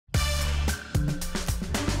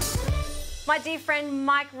My dear friend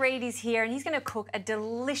Mike Reid is here and he's going to cook a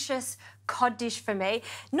delicious cod dish for me.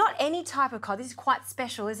 Not any type of cod, this is quite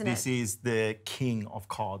special, isn't it? This is the king of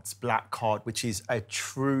cods, black cod, which is a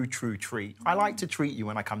true treat. I like to treat you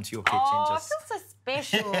when I come to your kitchen. Oh, it feels so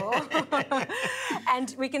special.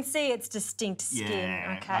 And we can see it's distinct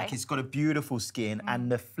skin, okay? Like it's got a beautiful skin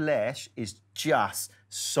and the flesh is just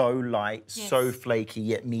so light, so flaky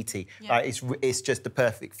yet meaty. Like it's just the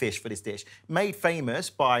perfect fish for this dish. Made famous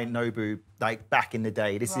by Nobu, like back in the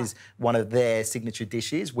day. This is one of their signature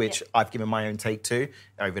dishes, which I've given my own take to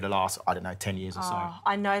over the last, I don't know, 10 years or so.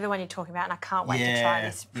 I know the one you're talking about and I can't wait to try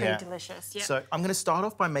this. Pretty delicious. So I'm going to start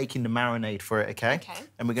off by making the marinade for it, okay?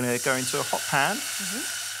 And we're going to go into a hot pan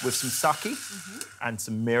with some sake and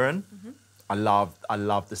some mirin. I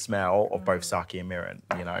love the smell of both sake and mirin.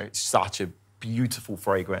 You know, it's such a beautiful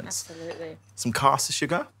fragrance. Absolutely. Some caster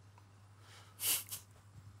sugar.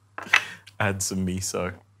 Add some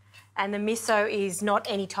miso. And the miso is not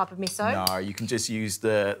any type of miso? No, you can just use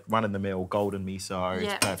the run-of-the-mill golden miso.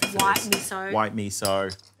 Yeah, it's perfect white for this. miso. White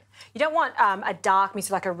miso. You don't want a dark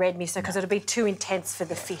miso, like a red miso, because it'll be too intense for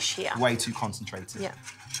the fish here. Way too concentrated. Yeah.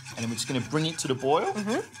 And then we're just going to bring it to the boil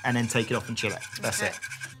and then take it off and chill it. That's it.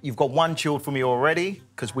 You've got one chilled for me already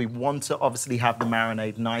because we want to obviously have the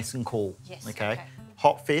marinade nice and cool. Yes, okay.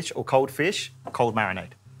 Hot fish or cold fish, cold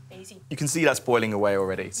marinade. Easy. You can see that's boiling away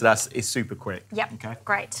already, so it's super quick. Yep, okay.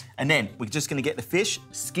 great. And then we're just going to get the fish,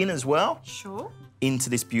 skin as well, into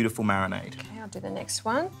this beautiful marinade. Okay, I'll do the next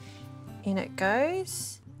one. In it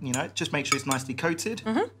goes. You know, just make sure it's nicely coated.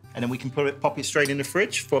 And then we can pop it straight in the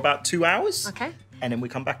fridge for about 2 hours. Okay. And then we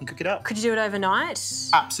come back and cook it up. Could you do it overnight?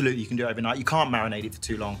 Absolutely, you can do it overnight. You can't marinate it for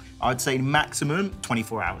too long. I'd say maximum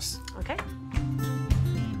 24 hours. Okay.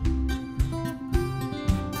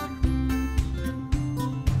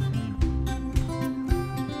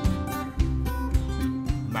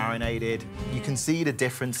 Marinated. You can see the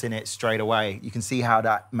difference in it straight away. You can see how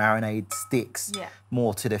that marinade sticks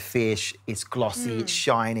more to the fish. It's glossy, it's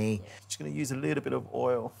shiny. Just gonna use a little bit of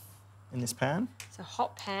oil in this pan. It's a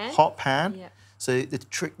hot pan. Hot pan. Yeah. So the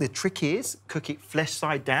trick is cook it flesh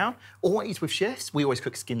side down. Always with chefs, we always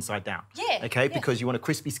cook skin side down. Yeah. Okay, because you want a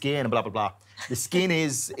crispy skin and blah blah blah. The skin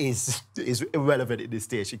is irrelevant in this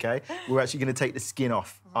dish. Okay, we're actually going to take the skin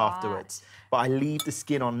off afterwards. But I leave the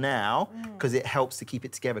skin on now because it helps to keep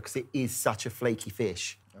it together because it is such a flaky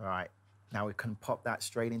fish. All right, now we can pop that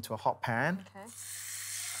straight into a hot pan. Okay.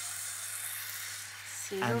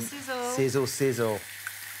 Sizzle, sizzle. Sizzle, sizzle.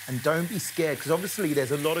 And don't be scared, because obviously there's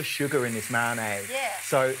a lot of sugar in this marinade. Yeah.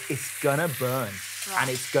 So it's gonna burn and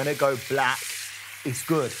it's gonna go black. It's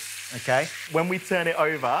good, okay? When we turn it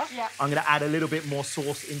over, I'm gonna add a little bit more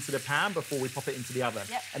sauce into the pan before we pop it into the oven.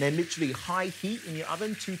 And then literally high heat in your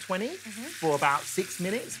oven, 220, for about 6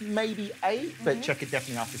 minutes, maybe 8, but check it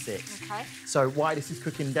definitely after 6. Okay. So while this is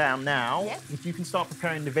cooking down now, if you can start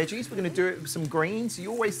preparing the veggies, we're gonna do it with some greens.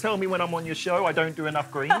 You always tell me when I'm on your show I don't do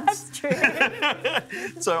enough greens. That's true.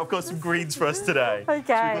 So I've got some greens for us today. Okay.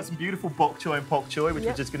 So we've got some beautiful bok choy and pak choy, which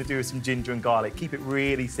we're just going to do with some ginger and garlic. Keep it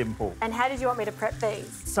really simple. And how did you want me to prep these?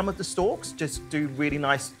 Some of the stalks, just do really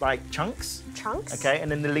nice, like, chunks. Chunks? Okay, and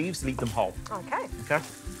then the leaves, leave them whole. Okay. Okay?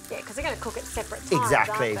 Yeah, because they're going to cook at separate times,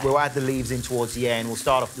 Exactly. aren't they? We'll add the leaves in towards the end. We'll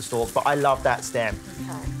start off the stalks, but I love that stem.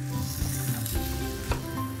 Okay.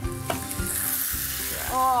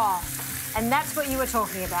 Oh, and that's what you were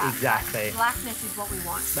talking about. Exactly. That blackness is what we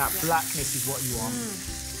want. That blackness is what you want.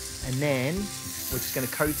 And then we're just going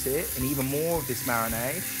to coat it in even more of this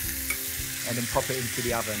marinade and then pop it into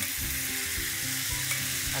the oven.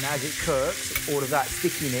 And as it cooks, all of that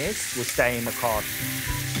stickiness will stay in the cod.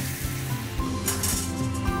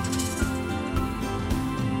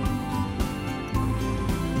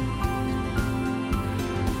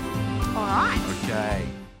 All right. Okay.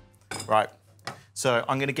 Right. So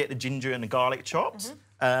I'm going to get the ginger and the garlic chopped.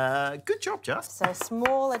 Good job, Just. So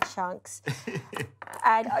smaller chunks.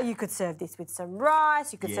 And you could serve this with some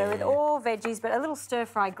rice, you could serve it with all veggies, but a little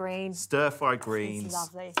stir-fry greens. Stir-fry greens. It's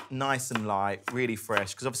lovely. Nice and light, really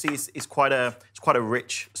fresh, because obviously it's quite a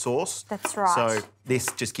rich sauce. That's right. So this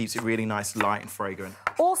just keeps it really nice, light and fragrant.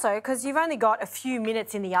 Also, because you've only got a few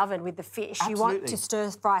minutes in the oven with the fish, you want to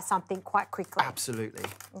stir-fry something quite quickly. Absolutely.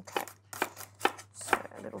 Okay. So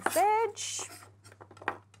a little veg.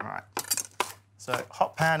 All right. So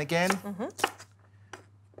hot pan again.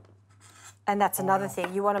 And that's another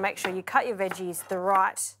thing. You want to make sure you cut your veggies the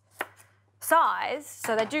right size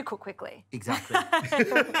so they do cook quickly. Exactly.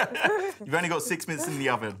 You've only got 6 minutes in the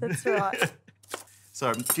oven. That's right.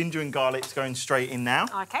 So ginger and garlic's going straight in now.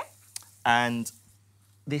 Okay. And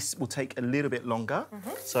this will take a little bit longer,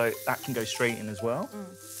 so that can go straight in as well.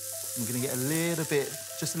 We're going to get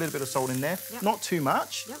just a little bit of salt in there. Yep. Not too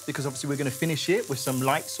much, yep. because obviously we're going to finish it with some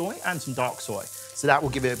light soy and some dark soy. So that will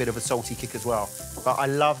give it a bit of a salty kick as well. But I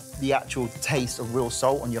love the actual taste of real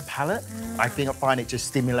salt on your palate. I find it just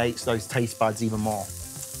stimulates those taste buds even more.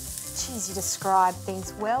 Jeez, you describe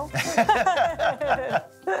things well.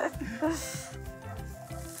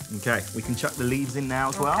 Okay, we can chuck the leaves in now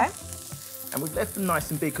as well. And we've left them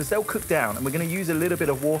nice and big because they'll cook down. And we're going to use a little bit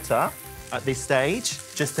of water at this stage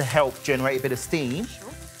just to help generate a bit of steam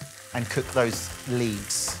and cook those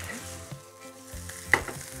leaves.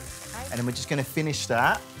 And then we're just going to finish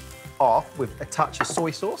that off with a touch of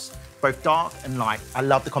soy sauce, both dark and light. I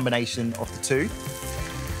love the combination of the two.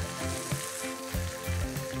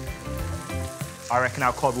 I reckon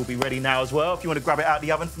our cod will be ready now as well. If you want to grab it out of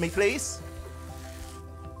the oven for me, please.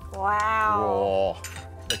 Wow. Oh,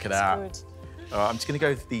 look at that. Good. All right, I'm just going to go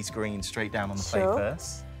with these greens straight down on the plate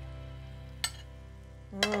first.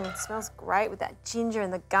 It smells great with that ginger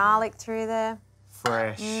and the garlic through there.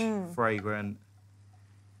 Fresh, fragrant.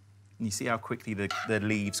 And you see how quickly the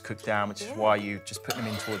leaves cook down, which is why you just put them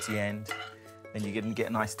in towards the end. Then you're going to get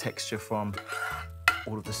a nice texture from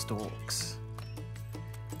all of the stalks.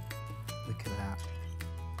 Look at that.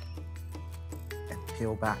 And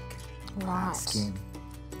peel back that skin.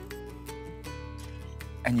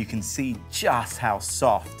 And you can see just how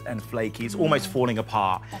soft and flaky. It's almost falling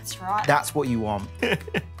apart. That's right. That's what you want.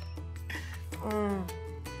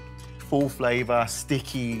 Full flavour,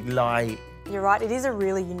 sticky, light. You're right, it is a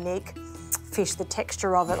really unique fish, the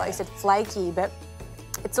texture of it. Like you said, flaky, but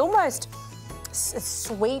it's almost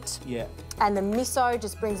sweet. Yeah. And the miso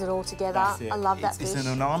just brings it all together. I love that fish. It's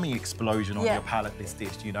an umami explosion on your palate, this dish,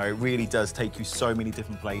 you know. It really does take you so many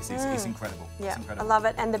different places. It's incredible. Yeah, it's incredible. I love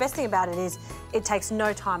it. And the best thing about it is it takes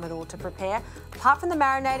no time at all to prepare. Apart from the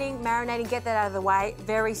marinating, get that out of the way.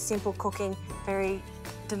 Very simple cooking, very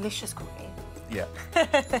delicious cooking. Yeah.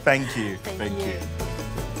 Thank you. Thank you.